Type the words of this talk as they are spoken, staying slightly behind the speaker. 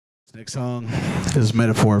Next song is a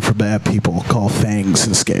metaphor for bad people called Fangs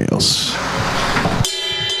and Scales.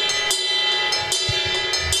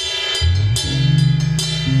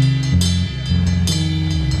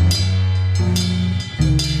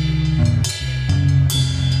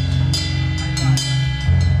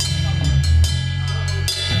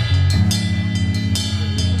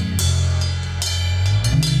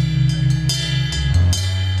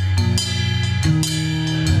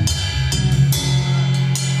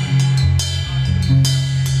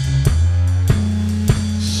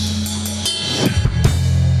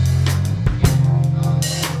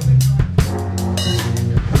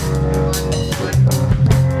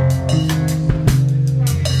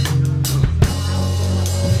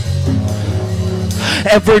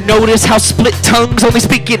 Ever notice how split tongues only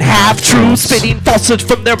speaking half-truths, spitting falsehoods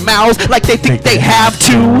from their mouths like they think they have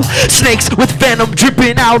to? Snakes with venom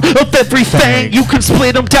dripping out of every fang. You can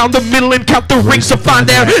split them down the middle and count the rings to find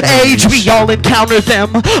their age. We all encounter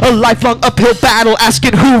them, a lifelong uphill battle,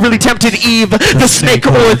 asking who really tempted Eve, the snake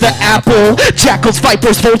or the apple. Jackals,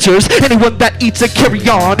 vipers, vultures, anyone that eats a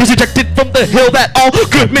carrion is ejected from the hill that all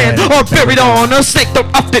good men are buried on. A snake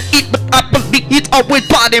don't often eat, but I believe he's always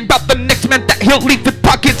plotting about the next man that he'll leave with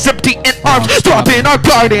pockets empty and arms drop in our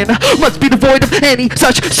garden. Must be devoid of any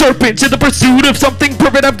such serpents. In the pursuit of something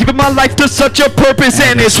perfect, I've given my life to such a purpose,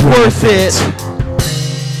 and it's worth it.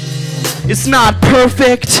 It's not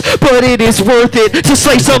perfect, but it is worth it to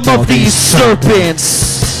slay some of these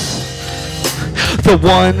serpents. The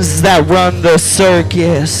ones that run the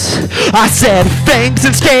circus. I said fangs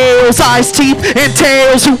and scales, eyes, teeth, and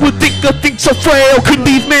tails. Who would think a thing so frail could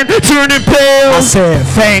leave men turning pale? I said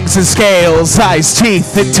fangs and scales, eyes,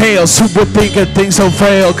 teeth, and tails. Who would think a thing so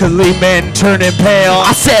frail could leave men turning pale?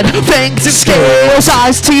 I said fangs and scales,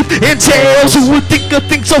 eyes, teeth, and tails. Who would think a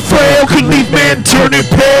thing so frail could leave men turning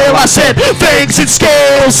pale? I said fangs and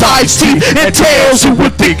scales, eyes, teeth, and tails. Who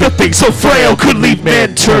would think a thing so frail could leave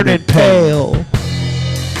men turning pale?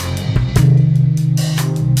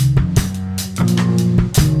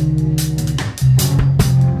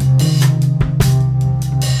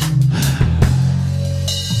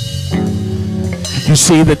 You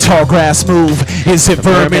see the tall grass move. Is it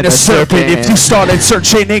vermin or serpent? If you started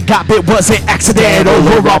searching and got bit, was it accidental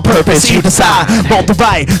or on purpose? You decide,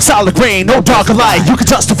 multiply, solid grain, no darker light. You can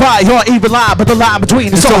justify or even lie, but the line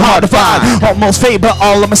between is so hard to find. Almost fade, but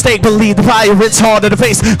all a mistake. Believe the fire, it's harder to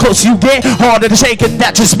face. Closer you get, harder to shake, and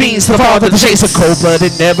that just means the farther the chase. A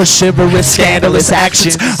cold-blooded, never chivalrous, scandalous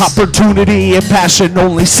actions. Opportunity and passion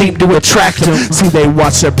only seem to attract them. See, they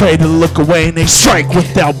watch their prey to look away, and they strike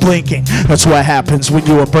without blinking. That's what happens when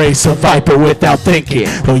you embrace a viper without thinking.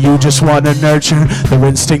 Though you just want to nurture, their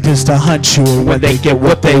instinct is to hunt you. And when they get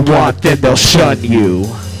what they want, then they'll shun you.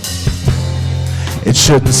 It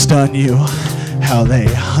shouldn't stun you how they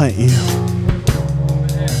hunt you.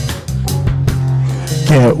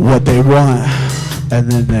 Get what they want,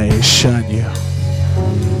 and then they shun you.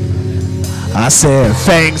 I said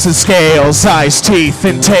fangs and scales, eyes, teeth,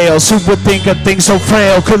 and tails. Who would think a thing so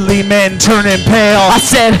frail could leave men turning pale? I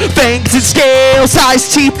said fangs and scales,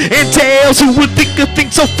 eyes, teeth, and tails. Who would think a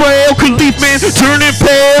thing so frail could leave men turning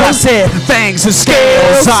pale? I said fangs and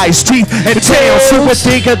scales, eyes, teeth, and tails. Who would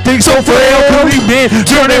think a thing so frail could leave men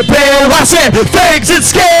turning pale? I said fangs and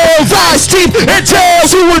scales, eyes, teeth, and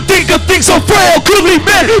tails. Who would think a thing so frail could leave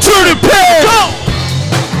men turning pale? Go!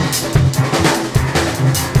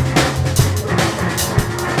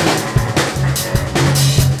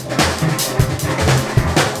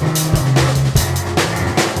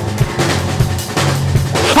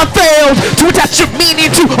 I failed to attach a meaning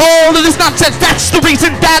to all of this nonsense. That's the reason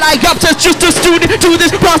that I obsess. Just a student to this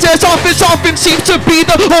process. Often seems to be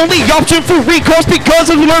the only option for recourse, because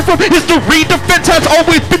as we learn from history, defense has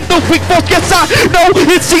always been the weak force. Yes, I know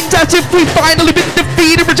it seems as if we've finally been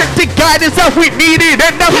defeated, rejected guidance that we needed,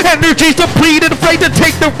 and now energy's depleted, afraid to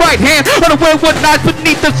take the right hand, unaware what lies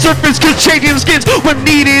beneath the surface, cause changing skins when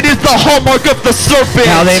needed is the hallmark of the serpent.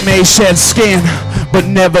 Now they may shed skin, but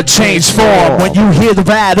never change form. When you hear the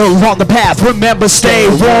rattle on the path, remember, stay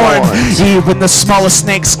warned. Even the smallest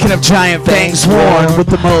snakes can have giant fangs worn, with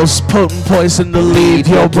the most potent poison to leave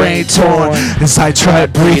your brain torn. As I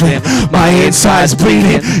tried breathing, my insides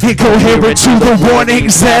bleeding, incoherent to the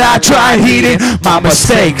warnings that I tried heeding. My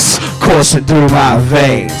mistakes coursing through my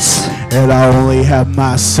veins, and I only have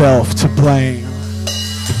myself to blame.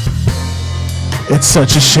 It's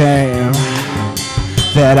such a shame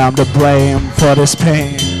that I'm to blame for this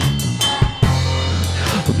pain.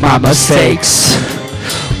 My mistakes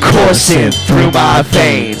coursing through my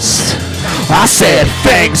veins, I said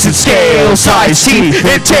fangs and scales, eyes, teeth,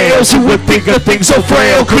 and tails. Who would think a thing so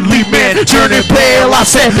frail could leave men turning pale? I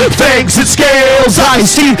said fangs and scales,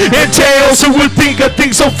 eyes, teeth, and tails. Who would think a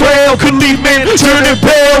thing so frail could leave men turning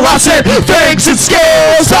pale? I said fangs and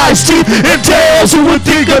scales, eyes, teeth, and tails. Who would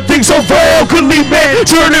think a thing so frail could leave men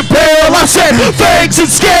turning pale? I said fangs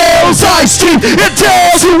and scales, eyes, teeth, and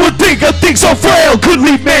tails. Who would think a thing so frail could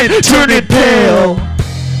leave men turning pale?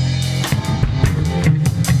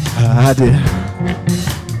 I did.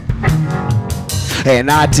 And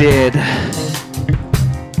I did.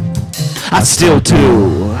 I still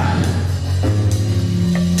do.